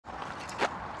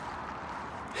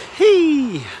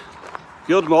Hey!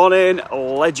 Good morning,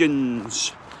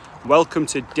 legends. Welcome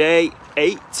to day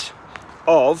 8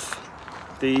 of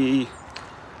the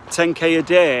 10k a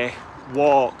day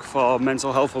walk for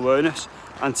mental health awareness.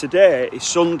 And today is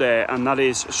Sunday, and that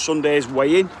is Sunday's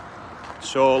weigh-in.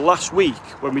 So last week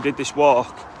when we did this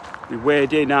walk, we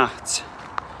weighed in at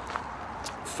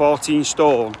 14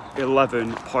 stone,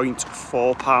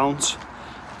 11.4 pounds.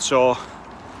 So a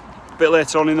bit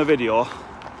later on in the video,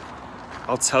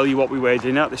 I'll tell you what we weighed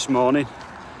in at this morning,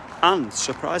 and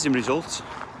surprising results.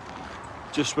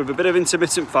 Just with a bit of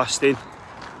intermittent fasting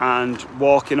and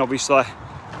walking, obviously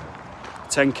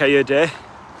 10k a day.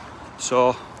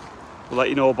 So we'll let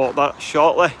you know about that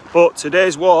shortly. But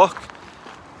today's walk,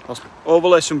 I'll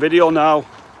overlay some video now,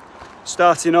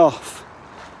 starting off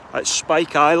at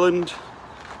Spike Island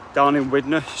down in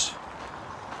Widnes,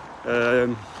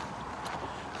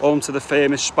 home to the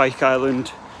famous Spike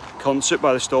Island concert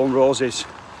by the Stone Roses.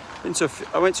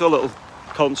 I went to a little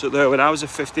concert there when I was a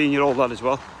 15-year-old lad as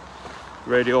well,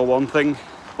 Radio 1 thing.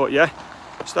 But yeah,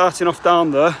 starting off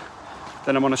down there,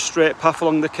 then I'm on a straight path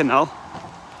along the canal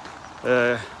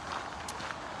to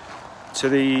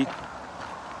the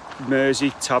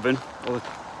Mersey Tavern, or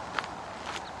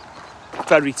the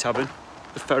Ferry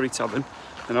Tavern,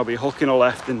 then I'll be hooking a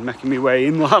left and making my way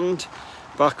inland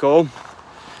back home.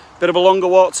 Bit of a longer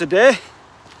walk today,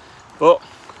 but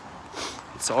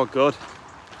it's all good.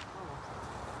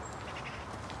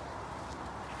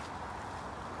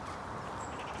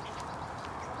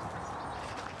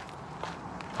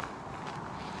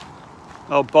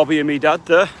 Oh, Bobby and me dad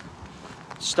there,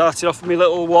 started off my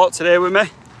little walk today with me.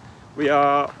 We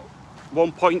are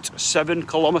 1.7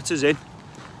 kilometres in,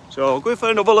 so going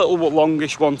for another little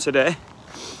longish one today.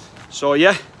 So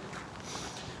yeah,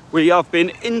 we have been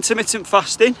intermittent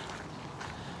fasting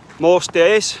most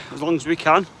days as long as we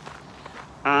can,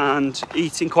 and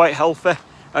eating quite healthy.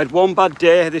 I had one bad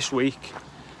day this week,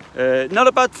 not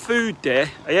a bad food day.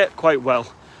 I ate quite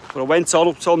well, but I went all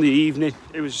up till the evening.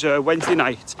 It was Wednesday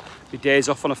night, my day's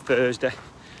off on a Thursday,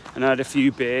 and I had a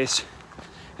few beers,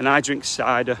 and I drink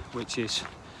cider, which is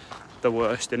the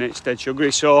worst, and it's dead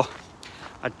sugary. So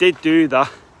I did do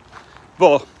that,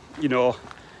 but you know,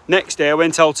 next day I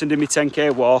went out and did my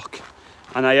 10k walk,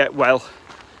 and I ate well,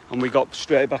 and we got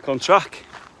straight back on track.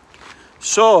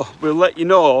 So we'll let you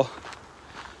know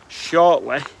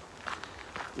shortly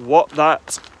what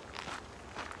that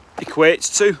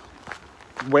equates to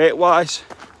weight wise,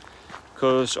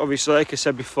 because obviously, like I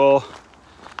said before,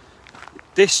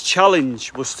 this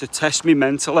challenge was to test me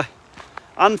mentally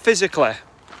and physically,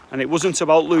 and it wasn't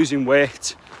about losing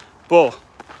weight. But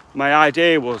my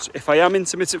idea was, if I am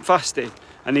intermittent fasting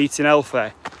and eating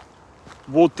healthy,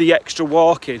 would the extra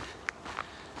walking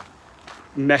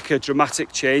make a dramatic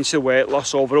change to weight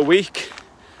loss over a week?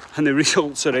 And the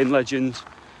results are in, legends,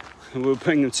 and we'll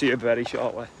bring them to you very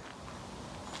shortly.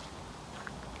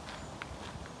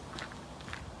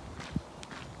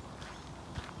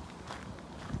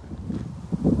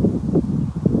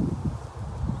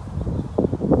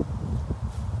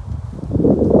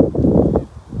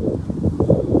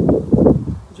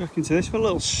 What do you reckon to this for a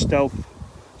little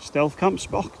stealth camp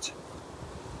spot?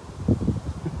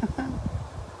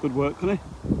 Good work, honey.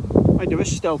 I do a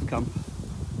stealth camp.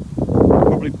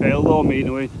 Probably bail though, me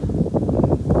knowing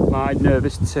my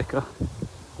nervous ticker.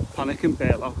 Panic and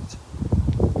bail out.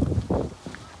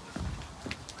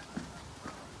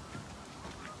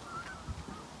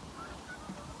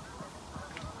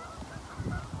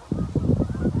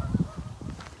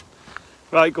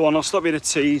 Right, go on, I'll stop being a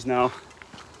tease now.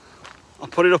 I'll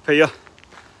put it up here,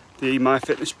 the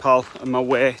MyFitnessPal and my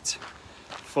weight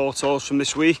photos from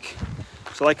this week.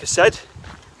 So like I said,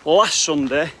 last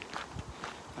Sunday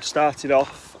I started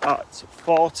off at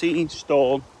 14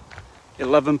 stone,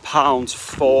 11 pounds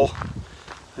 4,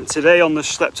 and today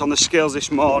stepped on the scales this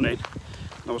morning,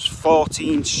 I was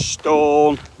 14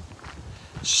 stone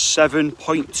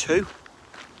 7.2,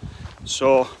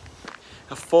 so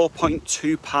a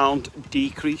 4.2 pound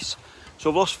decrease.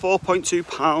 So I've lost 4.2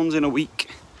 pounds in a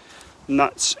week, and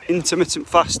that's intermittent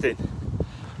fasting,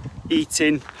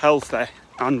 eating healthy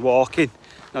and walking.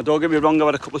 Now don't get me wrong, I've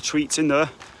had a couple of treats in there.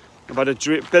 I've had a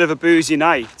bit of a boozy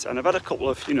night, and I've had a couple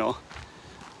of, you know,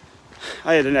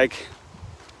 I had an egg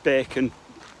bacon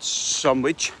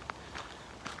sandwich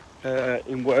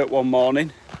in work one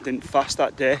morning, didn't fast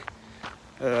that day,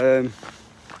 and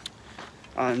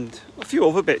a few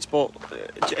other bits, but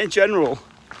in general,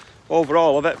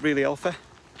 overall I've ate really healthy.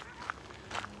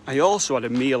 I also had a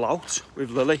meal out with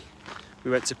Lily.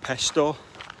 We went to Pesto,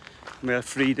 and we had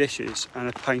 3 dishes and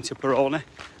a pint of Peroni,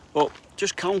 but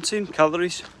just counting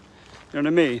calories, you know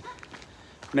what I mean?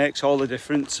 makes all the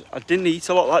difference. I didn't eat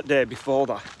a lot that day before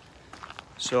that,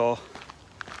 so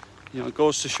you know, it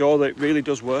goes to show that it really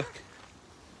does work.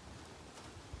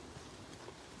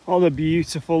 All the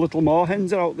beautiful little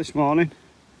moorhens are out this morning.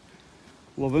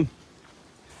 Love them.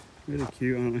 Really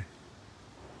cute, aren't they?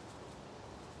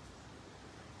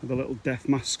 With the little death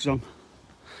masks on.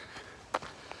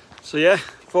 So yeah,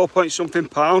 4 point something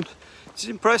pound. It's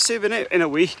impressive, isn't it, in a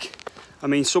week? I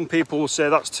mean, some people will say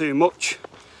that's too much.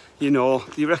 You know,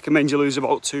 they recommend you lose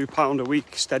about £2 a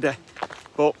week steady.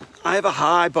 But I have a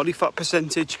high body fat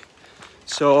percentage,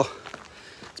 so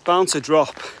it's bound to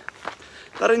drop.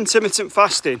 That intermittent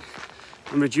fasting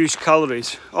and reduced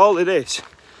calories, all it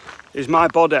is my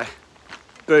body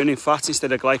burning fat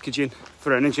instead of glycogen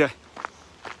for energy.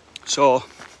 So,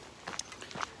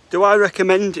 do I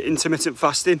recommend intermittent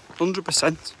fasting?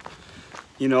 100%.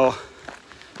 You know,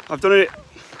 I've done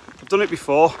it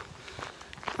before,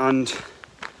 and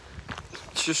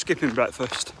it's just skipping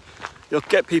breakfast. You'll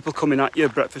get people coming at you,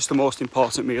 breakfast the most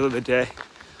important meal of the day.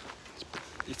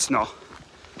 It's not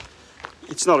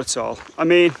at all. I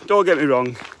mean, don't get me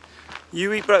wrong,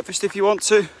 you eat breakfast if you want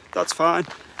to, that's fine.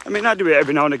 I mean, I do it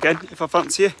every now and again if I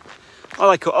fancy it. I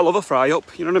love a fry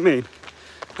up, you know what I mean?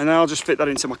 And then I'll just fit that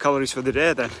into my calories for the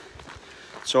day then.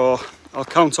 So I'll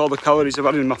count all the calories I've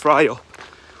had in my fry up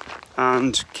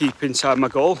and keep inside my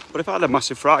goal. But if I had a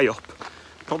massive fry up,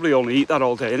 I'd probably only eat that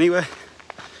all day anyway.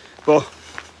 But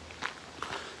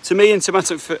to me,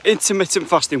 intermittent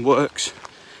fasting works,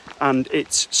 and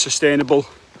it's sustainable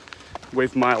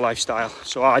with my lifestyle.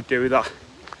 So I do that,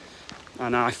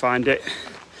 and I find it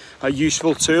a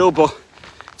useful tool, but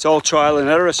it's all trial and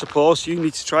error, I suppose. You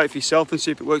need to try it for yourself and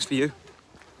see if it works for you.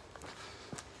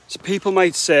 So people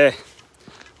might say,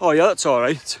 oh yeah, that's all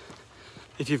right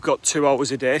if you've got 2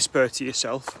 hours a day spare to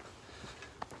yourself,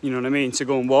 you know what I mean, to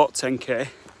go and walk 10k.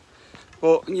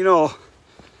 But you know,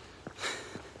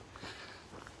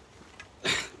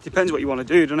 depends what you want to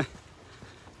do, doesn't it?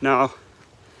 Now,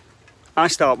 I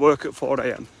start work at 4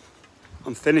 AM.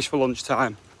 I'm finished for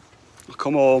lunchtime. I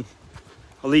come home,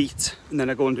 I'll eat, and then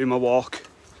I go and do my walk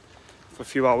for a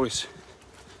few hours.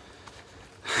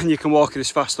 And you can walk it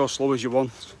as fast or slow as you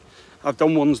want. I've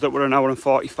done ones that were 1 hour and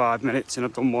 45 minutes, and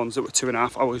I've done ones that were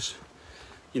 2.5 hours.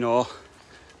 You know,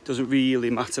 doesn't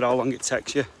really matter how long it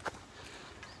takes you.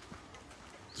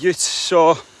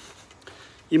 So,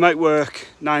 you might work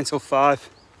 9 till 5.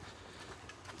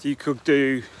 You could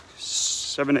do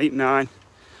 7, 8, 9,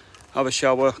 have a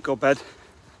shower, go bed.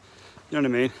 You know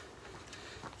what I mean?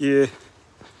 You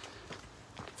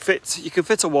can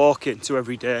fit a walk into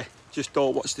every day. Just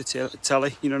don't watch the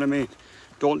telly, you know what I mean?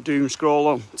 Don't doom scroll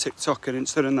on TikTok and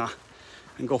Insta and that,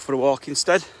 and go for a walk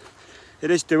instead.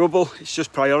 It is doable, it's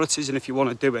just priorities, and if you want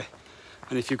to do it,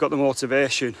 and if you've got the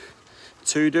motivation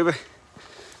to do it,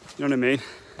 you know what I mean?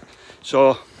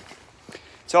 So,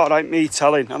 it's alright me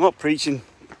telling, I'm not preaching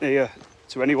here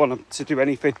to anyone to do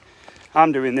anything.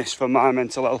 I'm doing this for my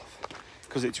mental health,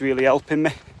 because it's really helping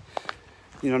me.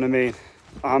 You know what I mean?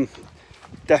 I'm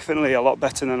definitely a lot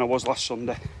better than I was last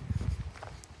Sunday.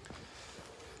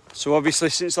 So obviously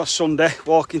since last Sunday,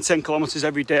 walking 10 kilometres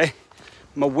every day,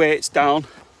 my weight's down,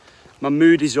 my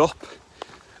mood is up.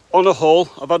 On a whole,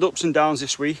 I've had ups and downs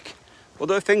this week, but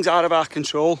there are things out of our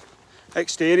control.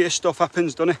 Exterior stuff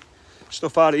happens, doesn't it?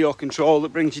 Stuff out of your control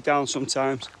that brings you down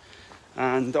sometimes.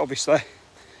 And obviously,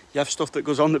 you have stuff that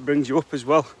goes on that brings you up as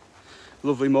well.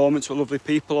 Lovely moments with lovely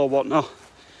people or whatnot.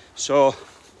 So,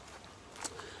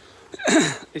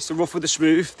 it's the rough with the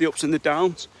smooth, the ups and the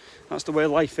downs. That's the way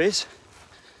life is.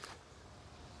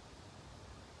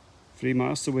 3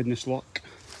 miles to Widnes Lock.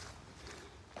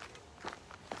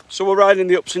 So we're riding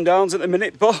the ups and downs at the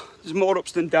minute, but there's more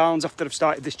ups than downs after I've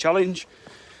started this challenge,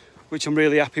 which I'm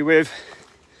really happy with.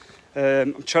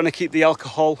 I'm trying to keep the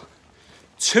alcohol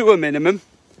to a minimum.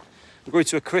 I'm going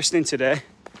to a christening today,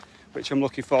 which I'm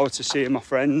looking forward to seeing my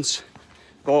friends.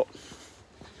 But,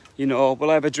 you know, will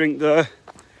I have a drink there?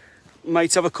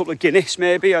 Might have a couple of Guinness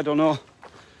maybe, I don't know.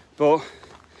 But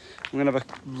I'm going to have a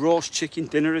roast chicken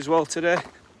dinner as well today,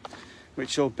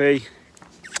 which will be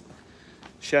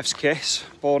chef's kiss,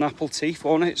 bone apple teeth,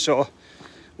 won't it? So,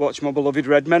 watch my beloved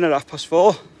Redmen at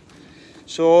 4:30.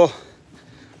 So,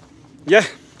 yeah.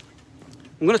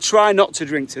 I'm going to try not to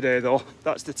drink today though,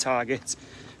 that's the target,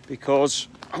 because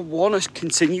I want to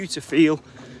continue to feel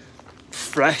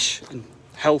fresh and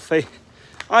healthy.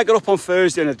 I got up on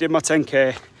Thursday and I did my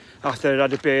 10k after I'd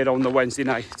had a beer on the Wednesday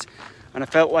night, and I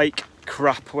felt like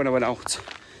crap when I went out.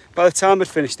 By the time I'd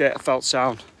finished it, I felt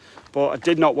sound, but I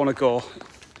did not want to go.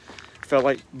 I felt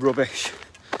like rubbish.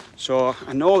 So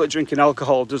I know that drinking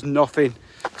alcohol does nothing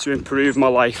to improve my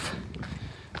life.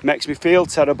 It makes me feel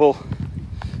terrible.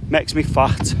 makes me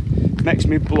fat, makes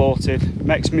me bloated,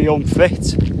 makes me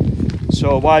unfit.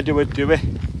 So why do I do it?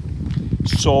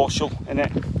 Social,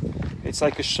 innit? It's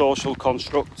like a social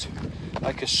construct,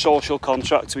 like a social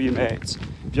contract with your mates.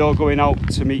 If you're going out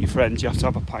to meet your friends, you have to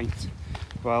have a pint.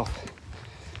 Well,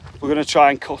 we're going to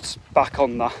try and cut back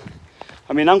on that.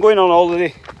 I mean, I'm going on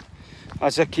holiday,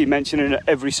 as I keep mentioning it,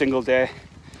 every single day.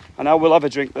 And I will have a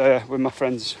drink there with my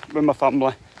friends, with my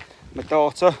family, my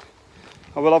daughter.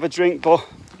 I will have a drink, but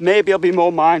maybe I'll be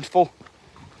more mindful.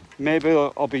 Maybe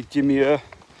I'll be demure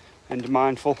and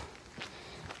mindful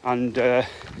and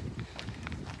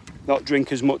not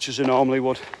drink as much as I normally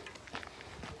would.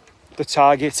 The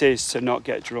target is to not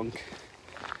get drunk.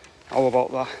 How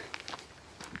about that?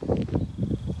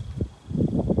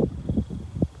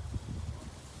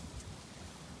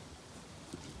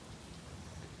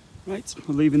 Right,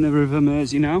 we're leaving the River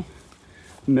Mersey now.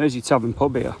 Mersey Tavern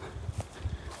Pub here.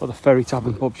 Or the Ferry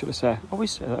Tavern Pub, should I say. I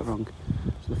always say that wrong.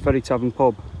 It's the Ferry Tavern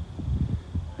Pub.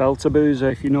 Belter boozer,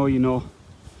 if you know, you know.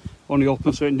 Only open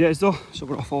on certain days though, so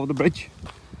we're off over the bridge.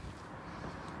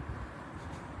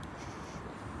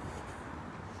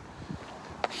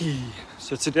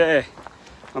 So today,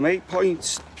 I'm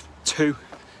 8.2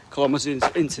 kilometres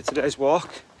into today's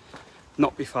walk.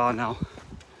 Not be far now,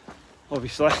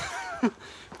 obviously.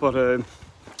 But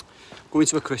going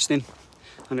to a christening,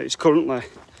 and it's currently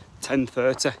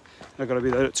 10:30. I've got to be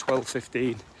there at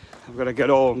 12:15. I've got to get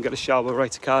home, get a shower,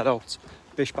 write a card out,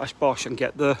 bish bash bosh, and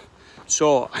get there.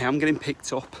 So I am getting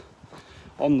picked up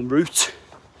on the route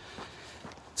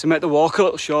to make the walk a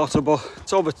little shorter, but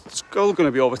it's all going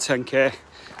to be over 10k.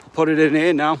 I'll put it in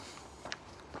here now.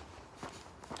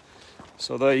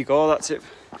 So there you go, that's it.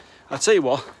 I'll tell you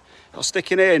what, I'll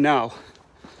stick in here now,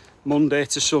 Monday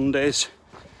to Sundays,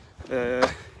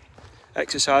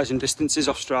 exercising distances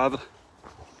off Strava.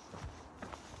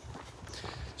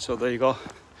 So there you go.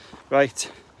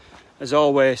 Right, as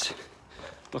always,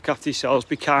 look after yourselves,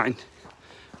 be kind,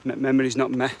 make memories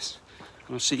not mess,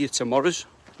 and I'll see you tomorrow's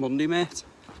Monday, mate.